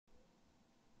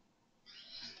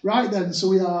Right then, so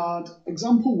we had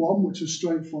example 1, which was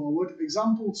straightforward,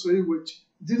 example 2, which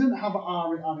didn't have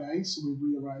R, it had A, so we've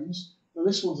rearranged. Now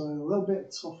this one's a little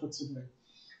bit tougher to do.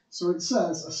 So it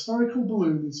says a spherical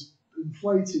balloon is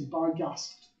inflated by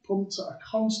gas pumped at a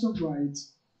constant rate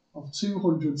of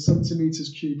 200 centimetres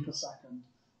cubed per second.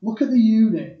 Look at the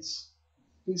units.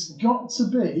 It's got to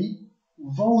be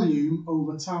volume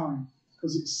over time,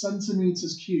 because it's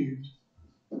centimetres cubed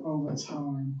over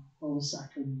time, over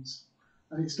seconds.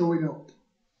 And it's going up.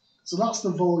 So that's the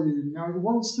volume. Now it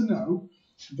wants to know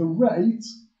the rate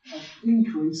of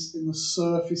increase in the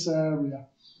surface area.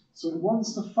 So it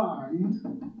wants to find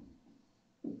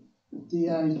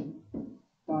dA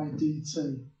by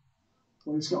dt.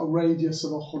 Well, it's got a radius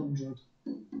of 100.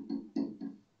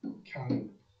 Okay.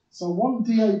 So I want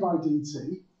dA by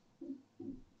dt,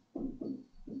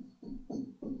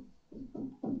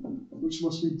 which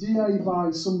must be dA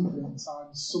by something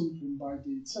times something by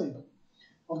dt.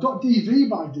 I've got dV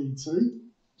by dt,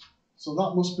 so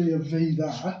that must be a V there.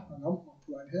 Hang on, I'll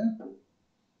put it here.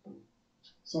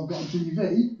 So I've got a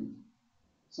dV,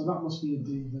 so that must be a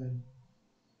dV.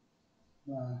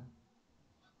 There.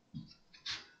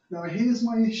 Now here's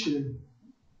my issue.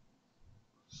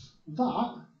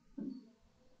 That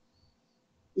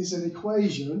is an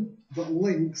equation that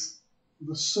links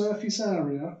the surface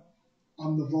area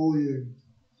and the volume.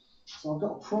 So I've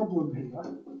got a problem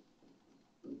here,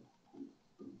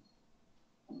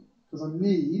 because I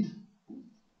need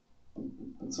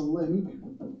to link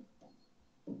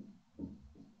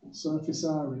surface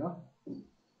area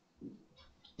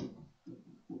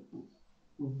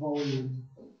with volume.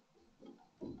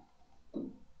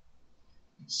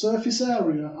 Surface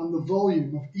area and the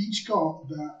volume have each got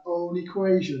their own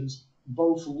equations,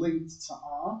 both linked to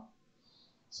R.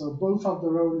 So both have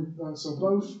their own,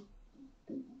 both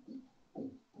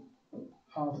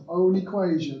have own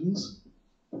equations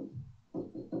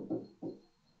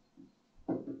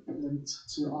linked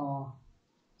to R.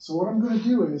 So what I'm going to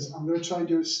do is, I'm going to try and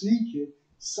do a sneaky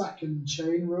second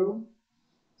chain rule.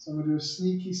 So I'm going to do a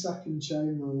sneaky second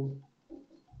chain rule.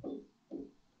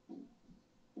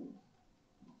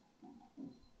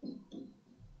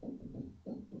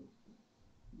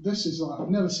 This is like,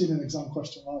 I've never seen an exam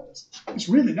question like this. It's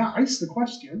really nice, the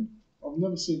question. I've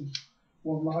never seen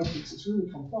one like this. It's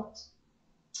really complex.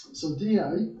 So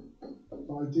dA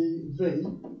by dV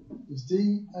is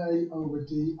dA over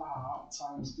dR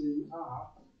times dR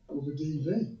over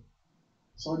dV.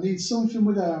 So I need something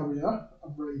with area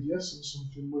and radius and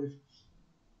something with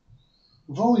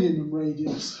volume and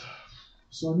radius.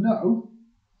 So I know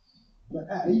that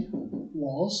A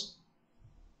was,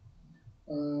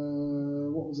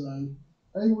 what was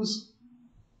A? A was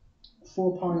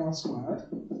 4 pi r squared.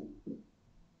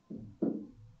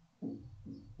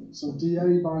 So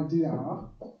dA by dr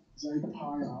is 8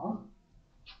 pi r.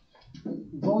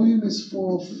 Volume is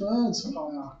 4/3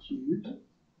 pi r cubed.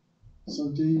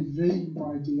 So dV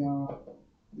by dr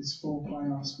is 4 pi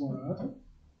r squared.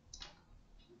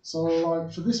 So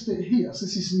like for this bit here, so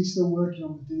this is me still working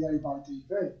on the dA by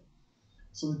dV.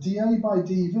 So the dA by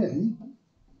dV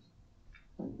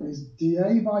is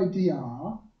dA by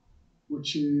dr,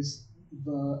 which is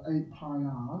the 8 pi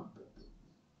r.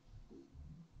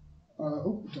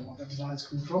 Oh, I don't know where the divide's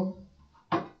coming from.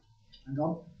 Hang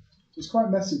on. So it's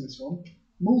quite messy, this one.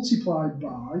 Multiplied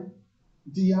by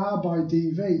dr by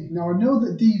dV. Now I know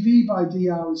that dV by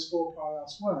dr is 4 pi r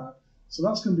squared, so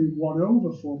that's going to be 1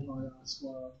 over 4 pi r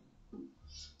squared.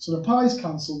 So the pi's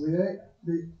cancel, the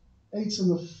 8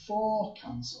 and the 4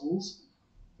 cancels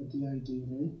for dA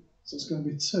dV. So it's going to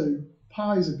be 2.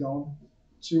 Pi's are gone.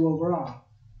 2 over r.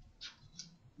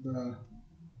 There.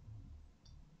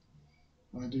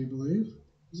 I do believe.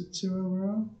 Is it 2 over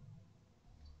r?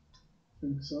 I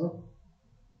think so.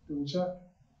 Double check.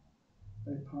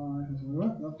 8 pi.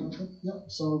 Yep.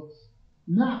 So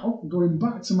now, going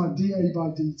back to my dA by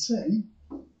dt,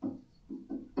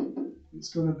 it's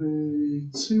going to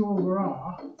be 2 over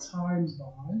r times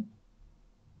by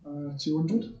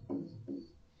 200,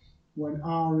 when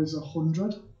r is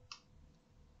 100.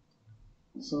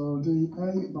 So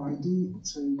dA by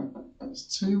dt is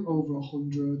 2 over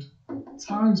 100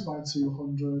 times by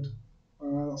 200.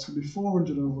 That's going to be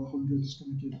 400 over 100. It's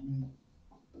going to give me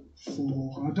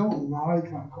 4. And I don't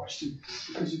like that question,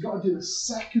 because you've got to do a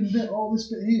second bit. All this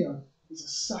bit here is a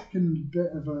second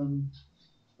bit of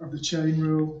the chain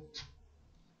rule.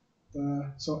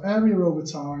 There. So area over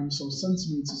time, so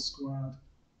centimetres squared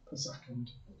per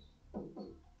second.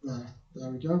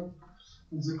 There we go.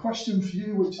 There's a question for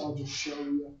you, which I'll just show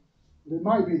you. But it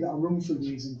might be that I run through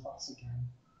these in class again,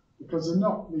 because they're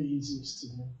not the easiest to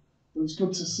do. But it's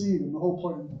good to see them. The whole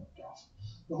point of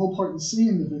the whole point in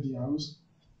seeing the videos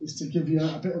is to give you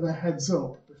a bit of a heads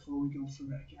up before we go through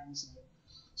it again, isn't it?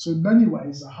 So in many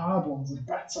ways, the hard ones are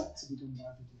better to be done by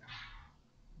video.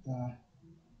 There.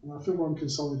 And I think we're on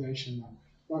consolidation now.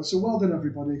 Right, so well done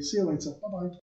everybody. See you later. Bye-bye.